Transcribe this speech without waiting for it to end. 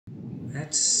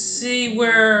Let's see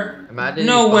where. Imagine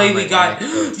no you way spawn, we like, got.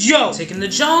 right Yo, taking the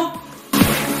jump.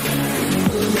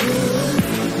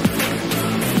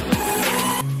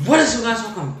 What is up, guys?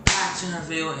 Welcome back to another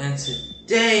video, and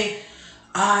today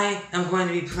I am going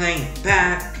to be playing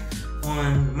back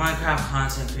on Minecraft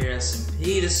content creator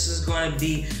SMP. This is going to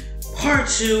be part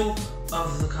 2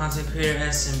 of the content creator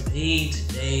SMP.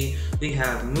 Today we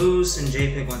have Moose and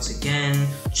JPG once again.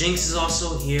 JinkZ is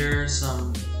also here.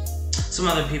 Some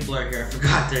other people are here. I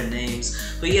forgot their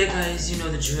names. But yeah, guys, you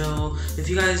know the drill. If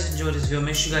you guys enjoyed this video,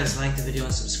 make sure you guys like the video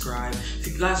and subscribe. If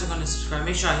you guys are going to subscribe,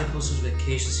 make sure I hit post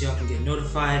notifications so y'all can get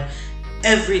notified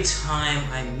every time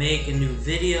I make a new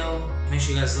video. Make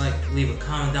sure you guys leave a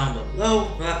comment down below.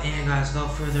 But and guys,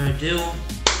 without further ado,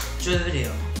 enjoy the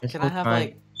video. Can I have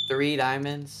like 3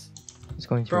 diamonds? It's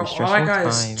going to Bro, be stressful all I got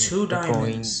time is 2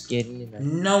 diamonds.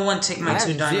 No one take my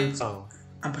 2 diamonds.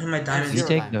 I'm putting my diamonds. You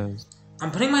take those. I'm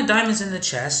putting my diamonds in the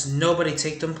chest. Nobody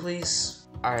take them, please.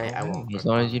 Alright, I won't. As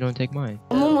long as you don't take mine.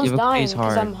 I'm almost dying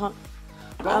because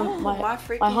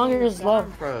my hunger is low.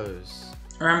 Alright,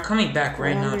 I'm coming back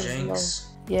right now, JinkZ.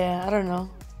 Yeah, I don't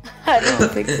know. I didn't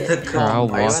fix it. I'll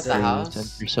Are you walk at the house?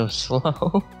 since you're so slow.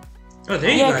 Oh, there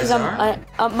you Yeah, guys because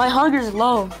are. my hunger is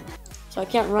low, so I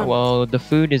can't run. Well, the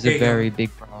food is There a you go. very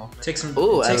big problem. Take some.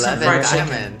 Ooh, take some 11 fried chicken.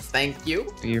 diamonds. Thank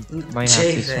you. You might have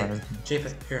to start.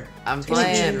 JPG, here. I'm Take some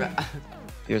playing. chicken.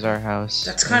 Here's our house.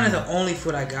 That's kind of the only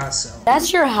food I got, so.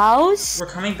 That's your house? We're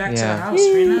coming back to the Yeah. house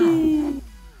right now.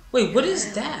 Wait, what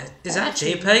is that? Is that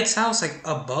JPG's house, like,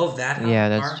 above that house? Yeah,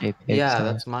 that's JPG's Yeah, house.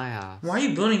 that's my house. Why are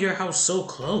you building your house so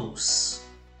close?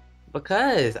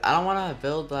 Because I don't want to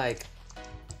build like.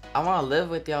 I want to live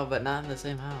with y'all, but not in the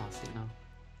same house,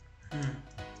 you know.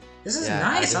 This is Yeah,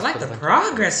 nice. I just like put a the bunch of-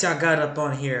 progress y'all got up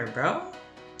on here, bro.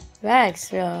 Max,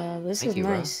 this Thank is you,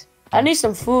 bro. nice. I need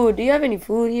some food. Do you have any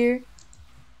food here?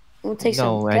 We'll take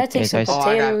No, some. I Can I take guess some I- Oh,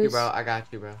 I got you, potatoes? bro. I got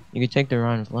you, bro. You can take the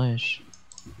rotten flesh.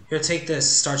 Here, take this.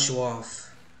 Start you off.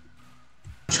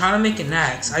 I'm trying to make an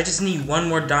axe. I just need 1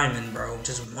 more diamond, bro.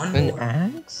 Just 1 An more.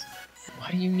 axe? Why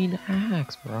do you need an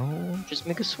axe, bro? Just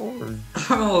make a sword.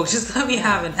 Bro, just let me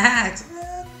have an axe,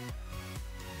 man.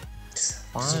 Just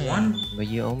Fine, 1. but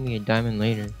you owe me a diamond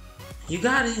later. You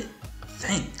got it.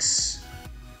 Thanks.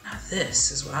 Now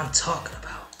this is what I'm talking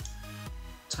about.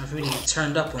 Time for me to get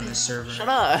turned up on this server. Shut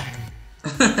up.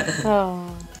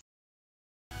 Oh.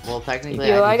 Well, technically,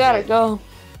 Yo, I need gotta to go.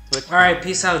 switch. Alright,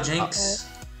 peace out, JinkZ.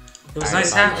 It was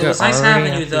nice Alright, having. It was bye. nice Already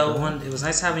having you have to though. go. It was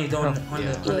nice having you though on the Yeah.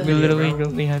 on the We video, literally bro.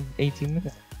 only had 18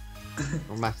 minutes.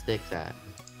 Where my sticks at?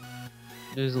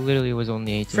 It literally was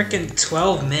only 18 minutes. Freaking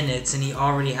 12 minutes and he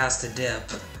already has to dip.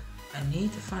 I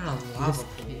need to find a lava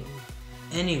pool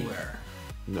anywhere.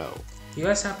 No. You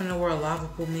guys happen to know where a lava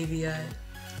pool may be at?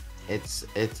 It's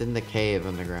in the cave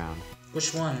underground.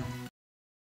 Which one?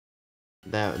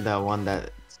 That one that's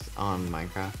on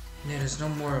Minecraft. Yeah, there's no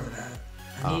more of that.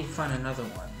 I Oh. need to find another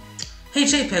one. Hey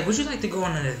JPG, would you like to go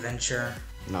on an adventure?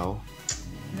 No.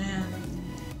 Man,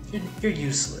 you're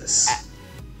useless.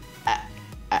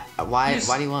 Why Yes.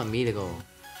 do you want me to go? Why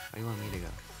do you want me to go?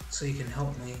 So you can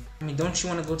help me. I mean, don't you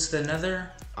want to go to the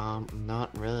Nether? Not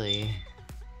really.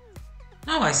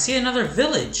 No, I see another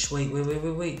village.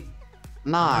 Wait.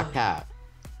 Nah, Cap.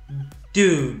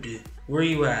 Dude, where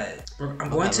you at? I'm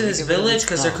going to this village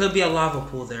because there could be a lava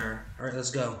pool there. Alright,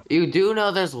 let's go. You do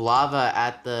know there's lava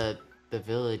at the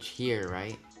village here,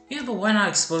 right? Yeah, but why not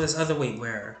explore this other way?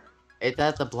 Where? It's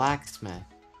at the blacksmith.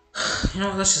 You know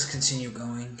what, let's just continue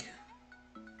going.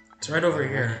 It's right over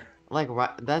here. Like,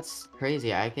 that's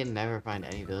crazy. I can never find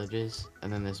any villages,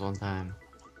 and then this one time,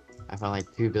 I found like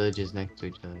 2 villages next to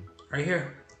each other. Right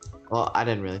here. Well, I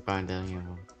didn't really find any of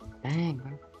them. Dang,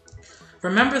 bro.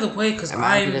 Remember the way, because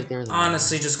Imagine I'm if there was a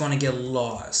honestly just going to get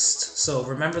lost. So,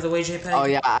 remember the way, JPG? Oh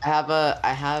yeah, I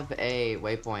have a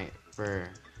waypoint for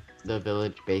the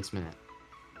village basement,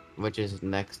 which is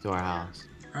next to our house.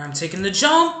 Alright, I'm taking the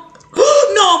jump.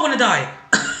 No, I'm gonna die.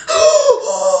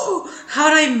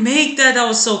 How'd I make that? That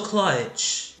was so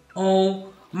clutch.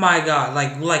 Oh my god,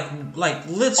 like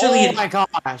literally. Oh my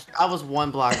gosh, I was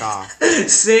 1 block off.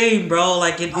 Same, bro.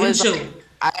 Like an inch of.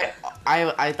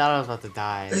 I thought I was about to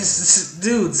die.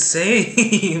 Dude,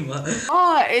 same.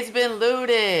 Oh, it's been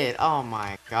looted. Oh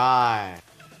my god.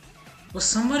 Was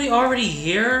somebody already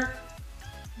here?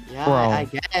 Yeah, Bro. I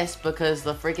guess because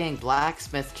the freaking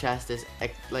blacksmith chest is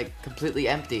like completely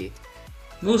empty.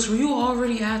 Moose, were you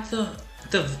already at the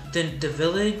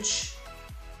village?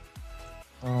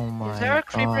 Oh my Is there a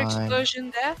creeper god.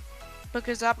 explosion there?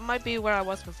 Because that might be where I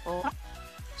was before.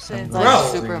 Since It's Bro.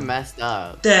 like super messed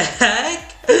up. The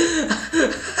heck?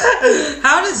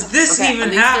 How does this Okay, even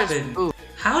at least there's happen? food.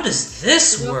 How does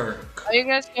this work? Are you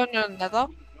guys going to Nether?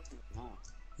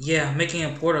 Yeah, I'm making a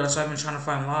portal. That's why I've been trying to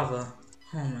find lava.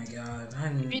 Oh my god.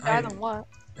 If you die, then what?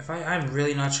 I'm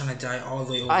really not trying to die all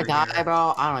the way over I die, here.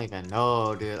 bro. I don't even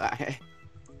know, dude.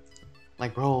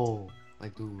 Like, bro.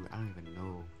 Like, dude, I don't even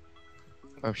know.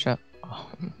 Oh, shut. Oh.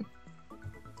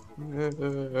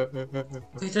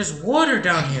 Wait, there's water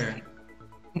down here.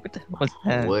 What the hell was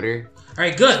that? Water.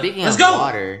 Alright, good. Speaking Let's of go!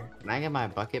 water, can I get my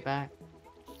bucket back?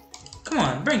 Come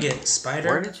on, bring it, spider.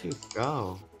 Where did you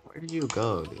go? Where did you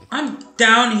go, dude? I'm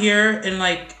down here in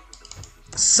like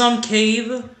some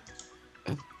cave.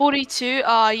 42?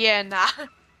 Yeah, nah.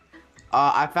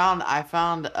 I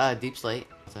found deep slate.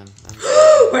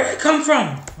 Where'd it come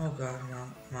from? Oh god,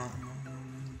 no.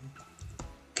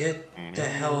 Get the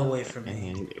hell away from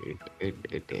me.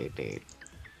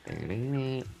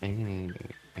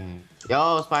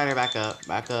 Yo, spider, back up.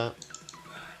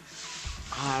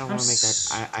 I don't want to make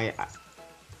that.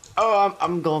 Oh,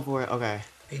 I'm going for it. Okay.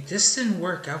 Hey, this didn't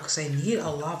work out because I need a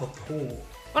lava pool.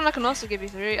 Well, I can also give you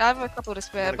 3. I have a couple to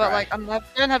spare, I'm but gonna like I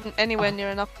don't have anywhere near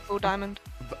enough for full diamond.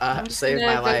 I'm just Saved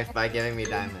gonna my go- life by giving me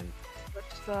diamond.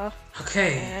 Stuff,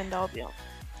 Okay. and I'll be on.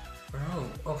 Bro,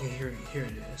 okay, here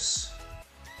it is.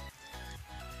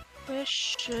 Where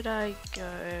should I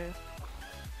go?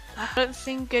 I don't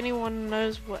think anyone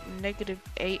knows what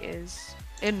 -8 is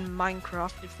in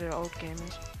Minecraft if they're old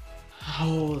gamers.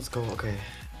 Oh, let's go. Okay.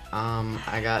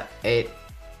 I got 8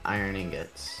 iron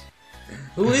ingots.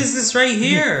 Who is this right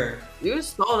here? You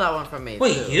stole that one from me.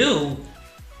 Wait, too.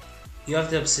 You have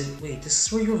the obsidian. Wait, this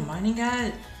is where you were mining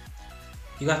at?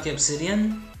 You got the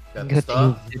obsidian? Got You the got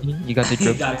stuff. you got the You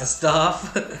drip. got the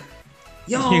stuff.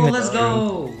 Yo, You got let's the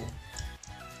go.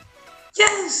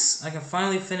 Yes! I can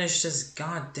finally finish this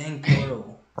god dang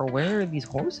portal. Or where are these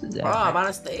horses at? Oh, I'm on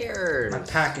the stairs. My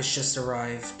pack has just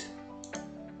arrived.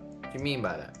 What do you mean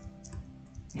by that?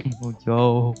 Oh,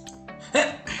 yo.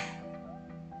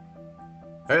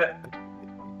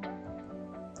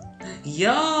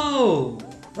 Yo!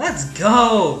 Let's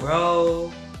go,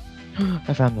 bro.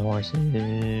 I found the horses.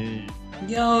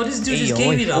 Yo, this dude Hey, just yo,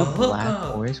 gave me if the a black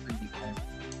hookup. horse would be fun.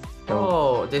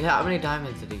 Oh, how many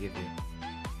diamonds did he give you?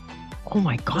 Oh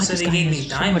my god, Who said this he guy gave has me so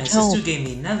diamonds? much This health. dude gave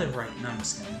me netherite. No, I'm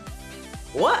just kidding.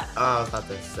 What? Oh, I was about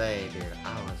to say, dude.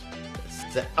 I was about to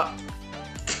say.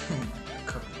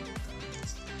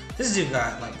 This dude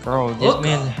got like Bro, this hookup.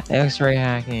 man's X-ray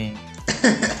hacking.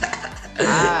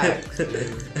 Hack,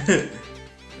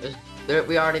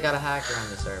 we already got a hacker on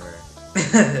the server.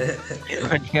 You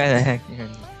gotta hack your-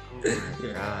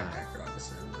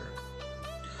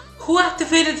 Who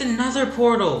activated the nether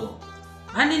portal?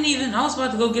 I was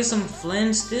about to go get some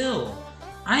flint steel.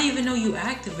 I didn't even know you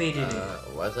activated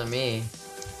it. Wasn't me.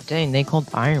 Dang, they called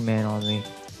Iron Man on me.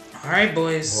 Alright,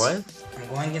 boys. What? I'm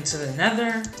going into the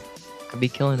nether. I'd be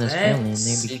killing this family and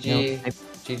they'd be killing.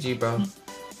 GG, bro.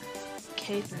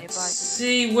 Cave nearby.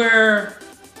 See where...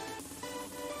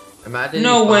 Imagine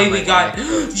No you way found, we like, got...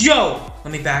 an extra- Yo!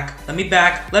 Let me back!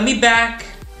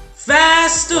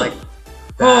 Fast! Like,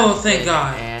 Oh, that thank thing,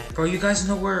 God. man. Bro, you guys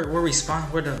know where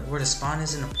the spawn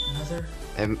is in the nether?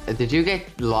 Did you get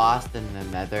lost in the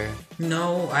nether?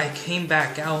 No, I came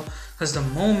back out because the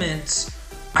moment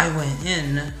I went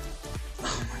in,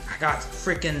 oh my, I got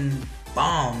freaking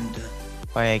bombed.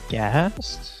 By a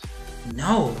ghast?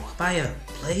 No, by a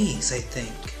blaze, I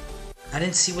think. I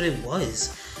didn't see what it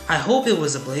was. I hope it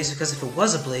was a blaze because if it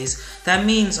was a blaze, that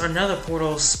means our nether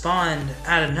portal spawned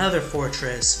at another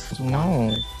fortress.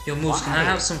 No. Yo, Moose, can I Why?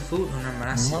 have some food? Oh, no, man,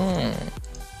 I see. No.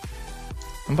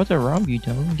 I'm about to rob you,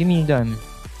 Dylan. Give me a diamond.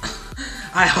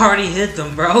 I already hit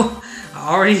them, bro. I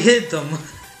already hit them.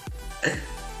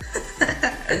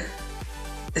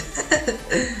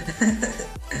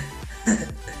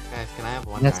 Guys, can I have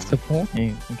one That's the diamond?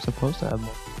 point. I'm supposed to have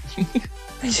one.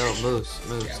 Yo, Moose,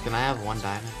 can I have one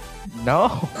diamond? No.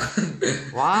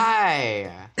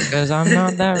 Why? Because I'm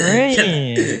not that rich.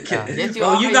 Yes,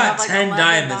 Bro, you already got have, like, 10 11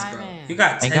 diamonds, bro. diamonds. You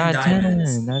got I 10 got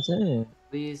diamonds. 10. That's it.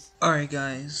 Please. Alright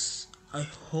guys, I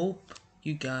hope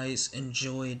you guys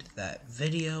enjoyed that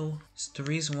video. The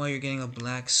reason why you're getting a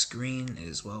black screen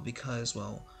is, well, because,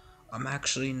 well, I'm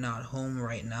actually not home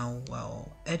right now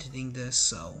while editing this,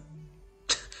 so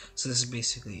this is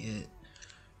basically it.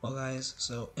 Well guys,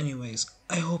 so anyways,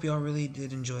 I hope y'all really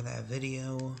did enjoy that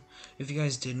video. If you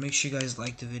guys did, make sure you guys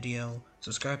like the video,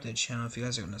 subscribe to the channel if you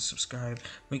guys are gonna subscribe.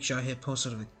 Make sure I hit post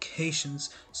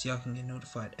notifications so y'all can get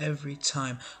notified every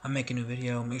time I make a new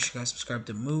video. Make sure you guys subscribe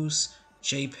to Moose,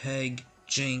 JPG,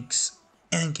 JinkZ,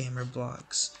 and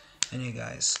Gamerbocks. And yeah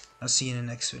guys, I'll see you in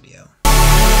the next video.